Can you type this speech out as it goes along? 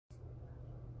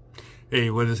Hey,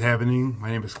 what is happening?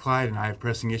 My name is Clyde and I have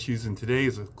pressing issues, and today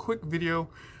is a quick video.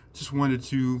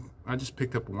 I just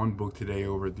picked up one book today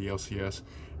over at the LCS,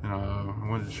 and I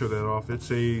wanted to show that off. It's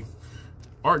a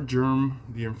Artgerm,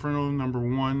 The Inferno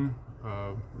 #1.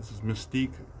 This is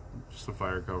Mystique, just a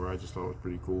fire cover. I just thought it was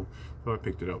pretty cool, so I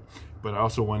picked it up. But I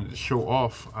also wanted to show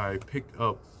off, I picked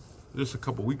up this a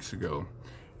couple weeks ago,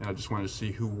 and I just wanted to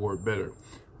see who wore it better.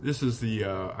 This is the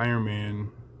Iron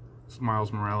Man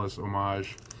Miles Morales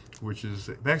homage, which is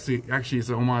actually it's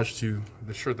an homage to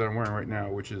the shirt that I'm wearing right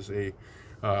now, which is a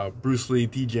Bruce Lee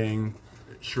DJing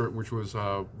shirt, which was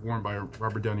worn by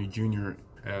Robert Downey Jr.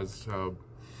 as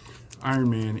Iron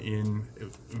Man in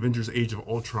Avengers Age of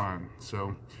Ultron.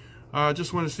 So I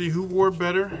just want to see who wore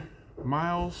better,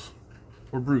 Miles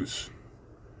or Bruce.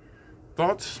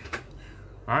 Thoughts?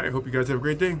 All right, hope you guys have a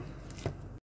great day.